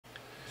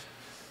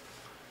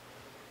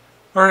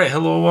Alright,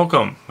 hello,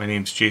 welcome. My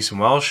name is Jason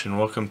Welsh and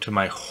welcome to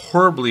my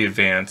horribly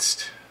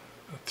advanced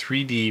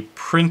 3D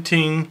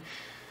printing,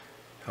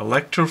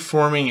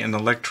 electroforming, and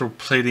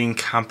electroplating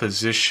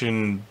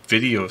composition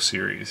video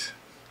series.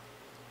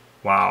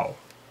 Wow.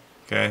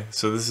 Okay,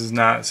 so this is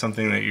not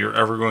something that you're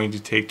ever going to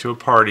take to a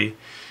party,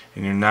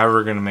 and you're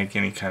never going to make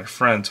any kind of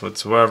friends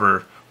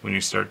whatsoever when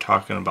you start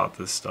talking about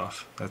this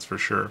stuff. That's for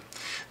sure.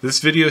 This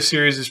video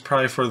series is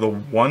probably for the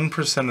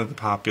 1% of the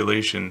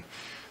population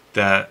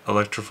that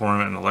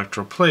electroform and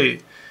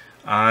electroplate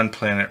on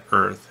planet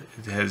Earth.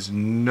 It has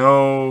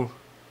no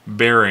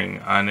bearing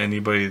on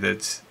anybody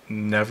that's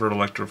never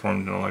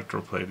electroformed and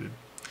electroplated.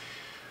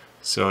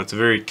 So it's a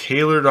very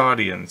tailored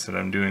audience that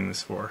I'm doing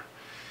this for.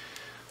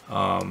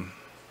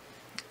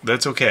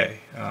 That's okay.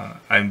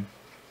 I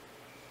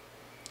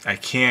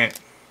can't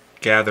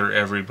gather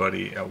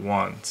everybody at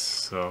once,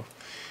 so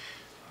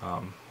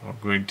I'm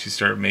going to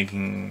start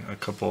making a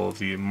couple of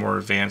the more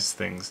advanced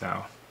things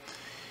now.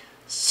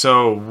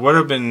 So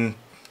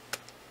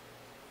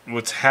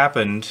what's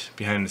happened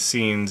behind the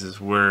scenes is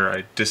where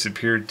I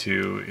disappeared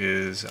to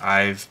is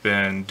I've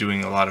been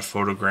doing a lot of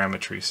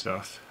photogrammetry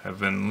stuff. I've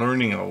been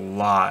learning a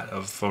lot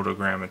of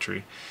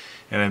photogrammetry,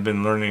 and I've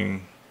been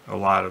learning a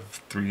lot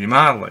of 3D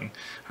modeling.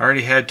 I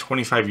already had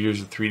 25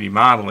 years of 3D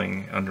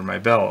modeling under my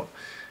belt,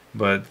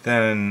 but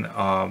then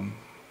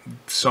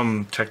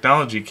some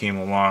technology came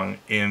along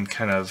and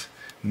kind of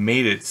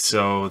made it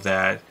so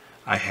that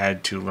I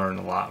had to learn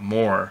a lot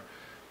more,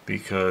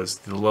 because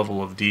the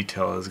level of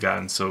detail has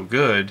gotten so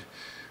good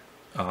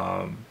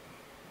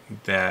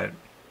that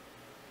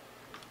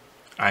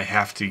I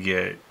have to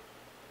get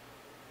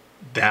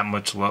that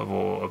much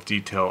level of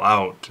detail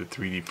out to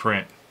 3D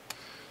print.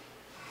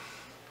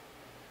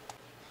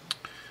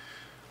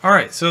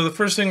 Alright, so the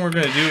first thing we're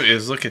going to do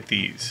is look at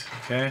these.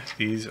 Okay,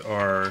 these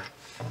are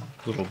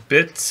little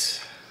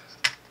bits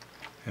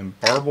and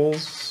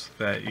barbels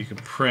that you can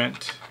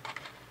print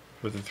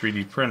with a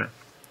 3D printer.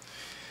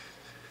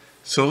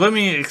 So let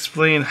me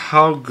explain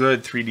how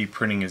good 3D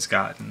printing has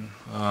gotten.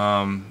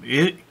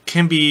 It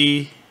can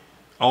be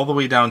all the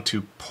way down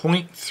to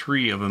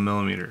 0.3 of a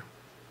millimeter.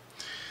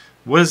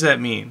 What does that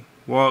mean?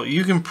 Well,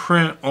 you can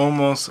print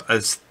almost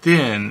as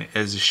thin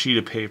as a sheet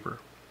of paper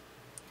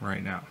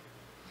right now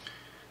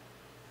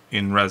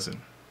in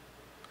resin.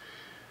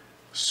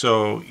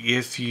 So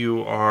if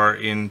you are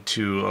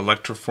into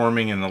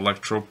electroforming and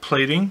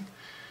electroplating,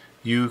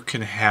 you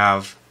can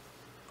have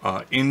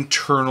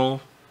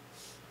internal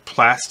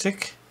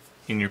plastic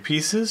in your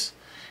pieces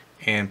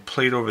and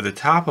plate over the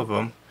top of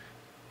them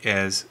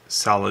as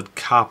solid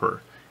copper,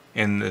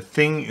 and the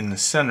thing in the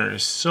center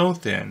is so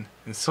thin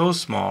and so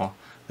small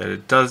that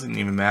it doesn't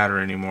even matter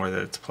anymore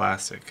that it's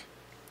plastic.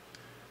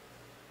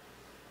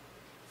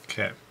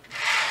 Okay,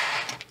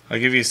 I'll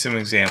give you some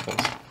examples.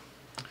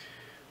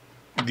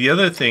 The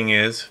other thing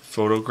is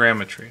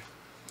photogrammetry.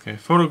 Okay,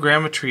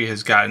 photogrammetry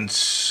has gotten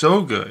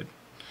so good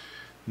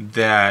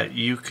that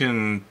you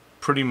can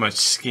pretty much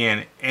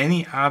scan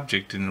any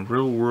object in the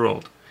real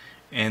world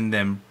and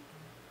then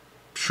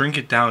shrink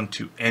it down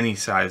to any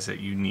size that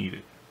you need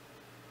it.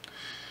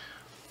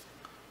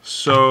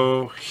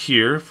 So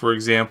here, for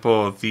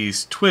example,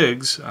 these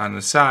twigs on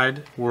the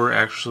side were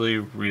actually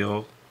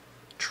real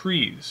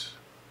trees.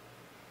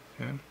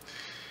 Okay?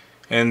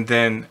 And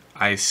then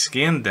I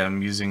scanned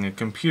them using a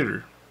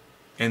computer,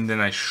 and then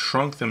I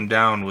shrunk them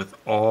down with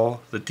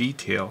all the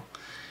detail.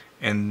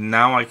 And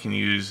now I can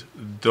use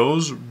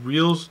those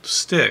real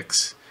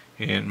sticks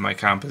in my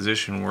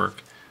composition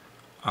work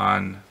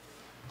on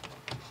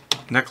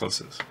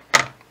necklaces.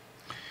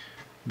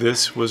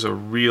 This was a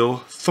real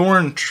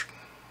thorn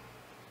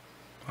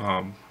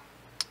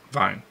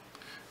vine,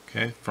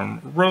 okay, from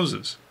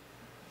roses.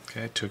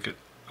 Okay, I took it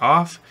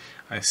off.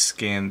 I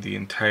scanned the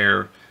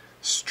entire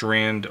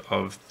strand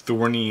of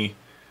thorny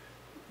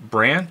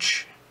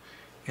branch,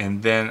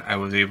 and then I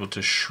was able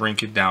to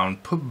shrink it down,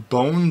 put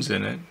bones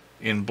in it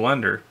in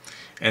Blender,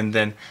 and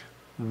then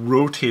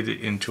rotate it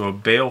into a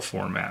bale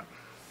format.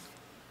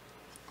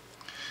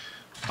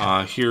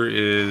 Here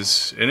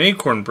is an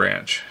acorn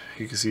branch.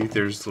 You can see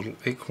there's little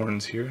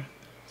acorns here.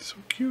 So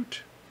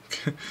cute.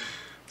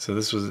 So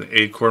this was an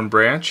acorn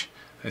branch.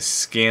 I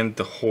scanned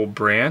the whole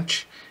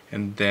branch,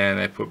 and then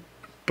I put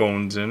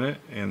bones in it,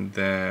 and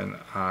then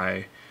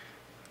I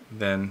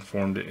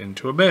formed it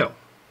into a bale.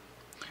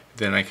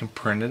 Then I can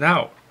print it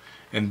out,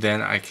 and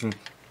then I can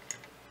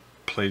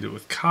plate it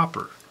with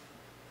copper.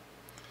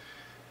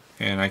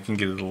 And I can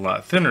get it a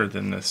lot thinner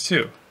than this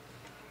too.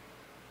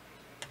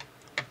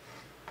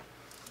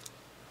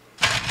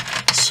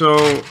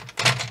 So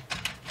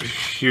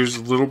here's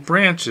little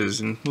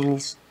branches and little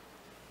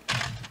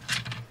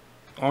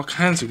all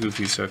kinds of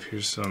goofy stuff.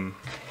 Here's some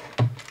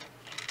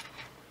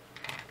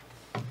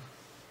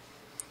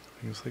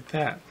things like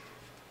that.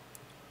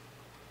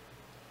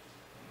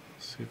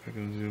 Let's see if I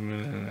can zoom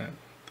in on that.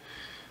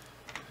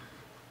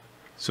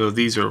 So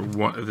these are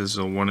this is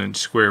a 1-inch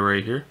square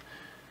right here.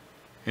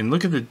 And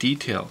look at the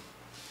detail.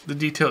 The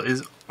detail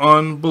is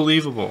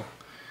unbelievable.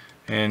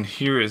 And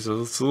here is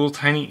this little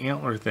tiny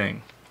antler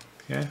thing.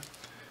 Okay,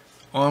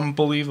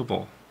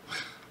 unbelievable.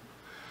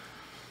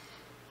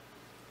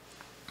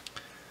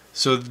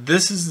 So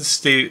this is the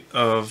state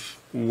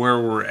of where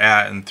we're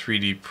at in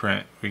 3D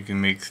print. We can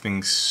make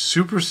things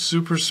super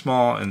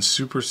small and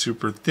super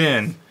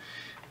thin,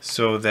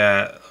 so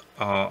that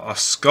a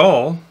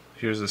skull,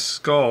 here's a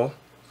skull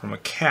from a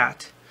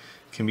cat,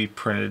 can be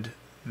printed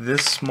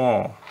this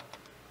small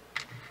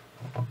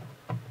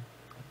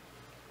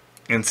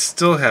and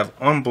still have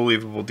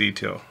unbelievable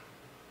detail.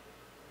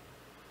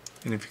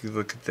 And if you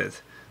look at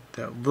this,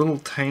 that little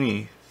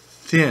tiny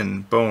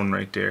thin bone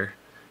right there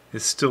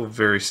is still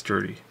very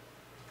sturdy.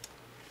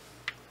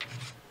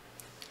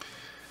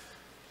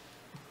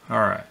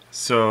 Alright,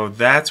 so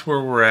that's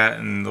where we're at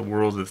in the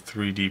world of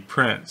 3D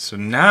print. So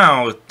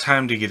now it's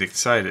time to get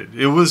excited.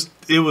 It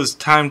was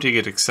time to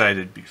get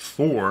excited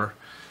before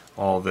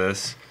all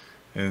this,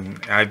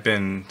 and I've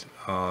been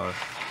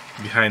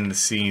behind the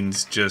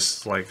scenes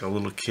just like a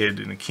little kid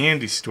in a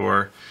candy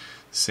store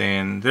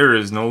saying there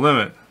is no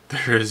limit,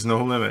 there is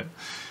no limit,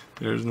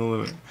 there is no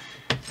limit.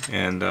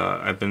 And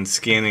I've been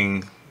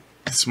scanning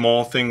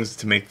small things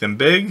to make them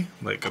big,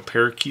 like a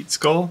parakeet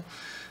skull,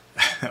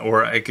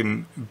 or I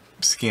can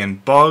scan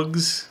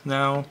bugs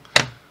now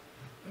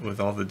with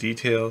all the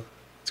detail.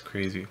 It's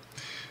crazy.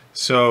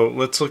 So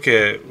let's look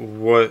at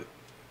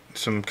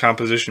some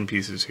composition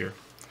pieces here.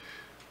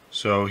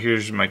 So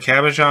here's my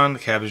cabochon. The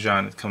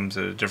cabochon comes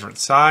at a different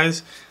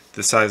size.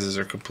 The sizes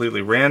are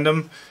completely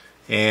random.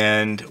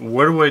 And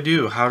what do I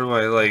do? How do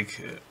I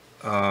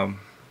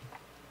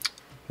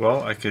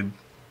well,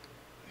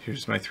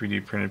 here's my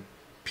 3D printed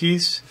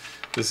piece.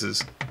 This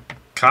is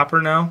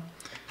copper now,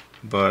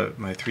 but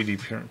my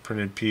 3D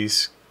printed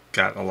piece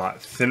got a lot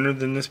thinner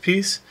than this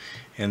piece,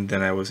 and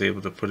then I was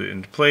able to put it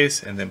into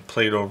place and then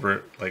plate over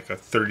it like a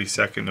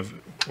 32nd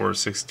or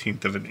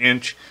 1/16 of an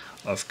inch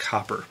of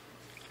copper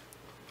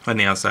on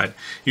the outside.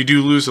 You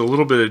do lose a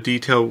little bit of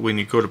detail when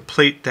you go to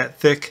plate that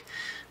thick,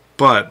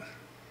 but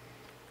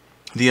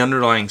the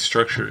underlying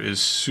structure is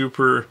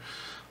super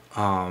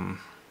adding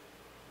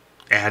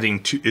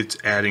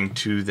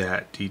to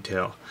that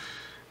detail.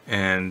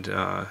 And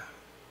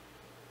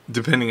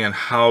depending on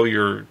how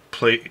you're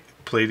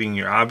plating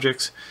your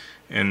objects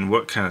and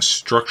what kind of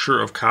structure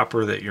of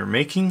copper that you're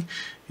making,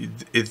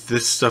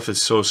 this stuff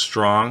is so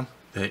strong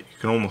that you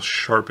can almost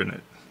sharpen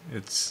it.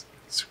 It's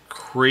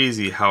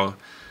crazy how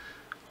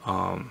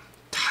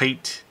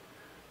tight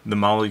the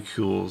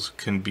molecules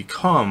can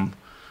become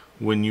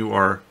when you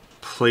are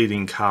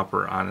plating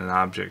copper on an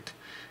object.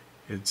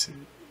 It's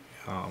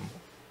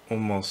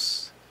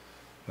almost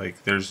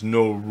like there's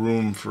no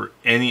room for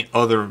any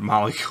other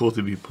molecule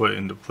to be put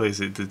into place.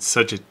 It's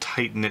such a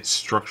tight-knit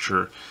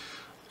structure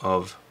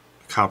of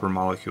copper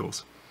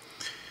molecules.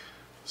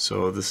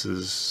 So this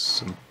is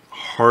some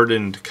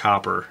hardened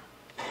copper,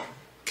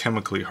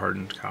 chemically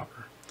hardened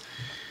copper.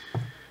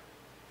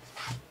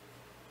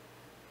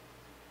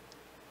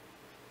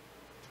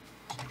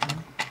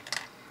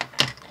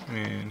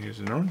 And here's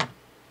another one.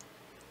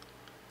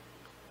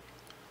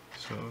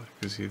 So you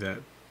can see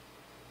that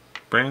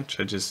branch.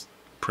 I just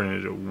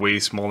printed it way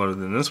smaller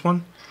than this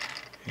one,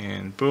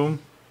 and boom.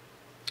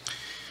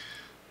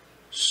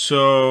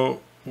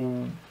 So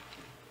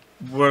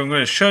what I'm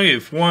going to show you,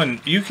 if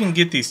one, you can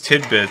get these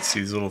tidbits,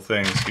 these little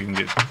things. You can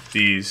get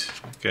these,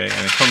 okay,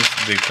 and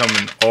they come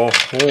in a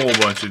whole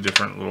bunch of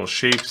different little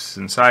shapes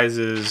and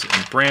sizes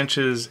and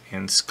branches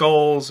and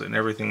skulls and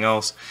everything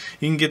else.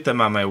 You can get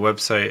them on my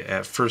website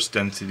at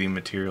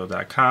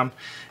firstdensitymaterial.com.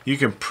 You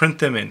can print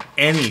them in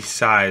any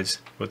size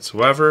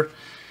whatsoever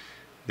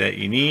that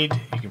you need.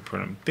 You can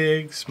print them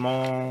big,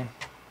 small,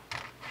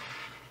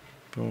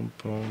 boom,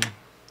 boom.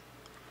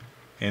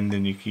 And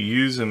then you can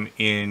use them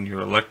in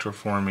your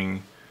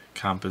electroforming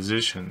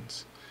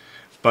compositions.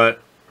 But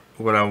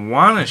what I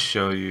want to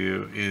show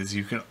you is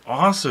you can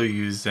also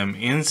use them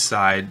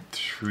inside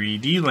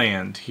 3D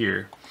land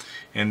here.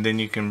 And then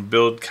you can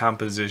build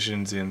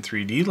compositions in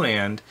 3D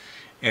land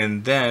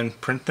and then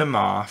print them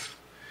off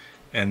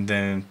and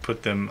then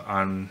put them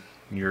on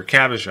your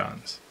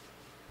cabochons.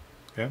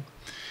 Okay?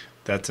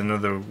 That's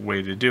another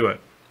way to do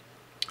it.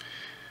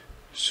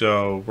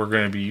 So we're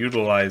going to be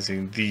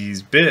utilizing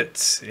these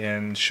bits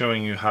and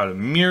showing you how to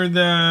mirror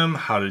them,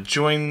 how to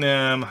join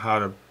them, how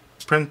to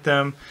print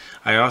them.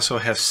 I also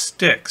have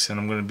sticks, and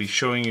I'm going to be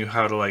showing you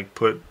how to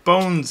put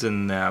bones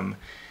in them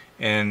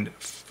and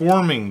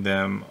forming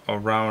them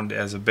around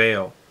as a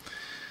bale.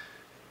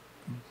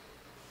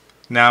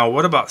 Now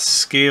what about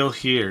scale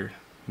here?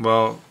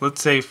 Well,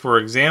 let's say for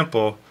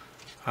example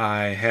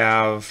I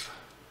have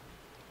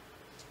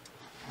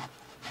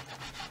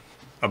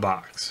a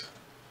box.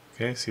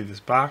 Okay, see this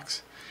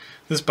box?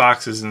 This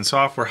box is in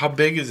software. How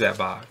big is that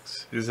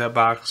box? Is that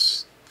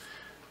box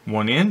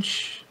 1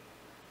 inch?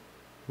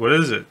 What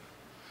is it?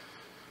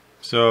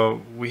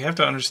 So we have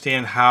to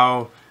understand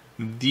how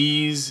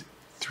these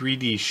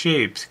 3D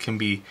shapes can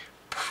be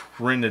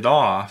printed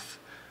off,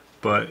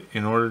 but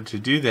in order to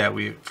do that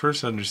we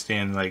first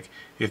understand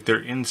if they're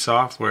in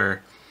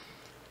software,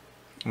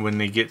 when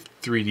they get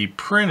 3D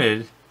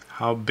printed,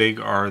 how big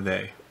are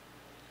they,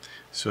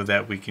 so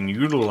that we can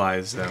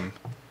utilize them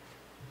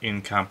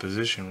in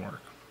composition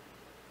work.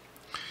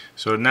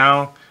 So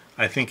now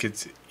I think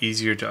it's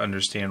easier to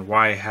understand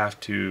why I have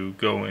to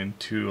go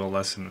into a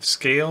lesson of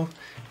scale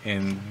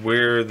and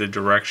where the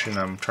direction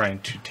I'm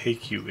trying to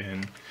take you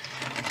in.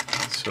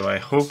 So I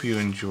hope you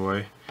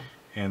enjoy,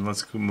 and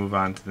let's move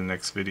on to the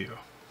next video.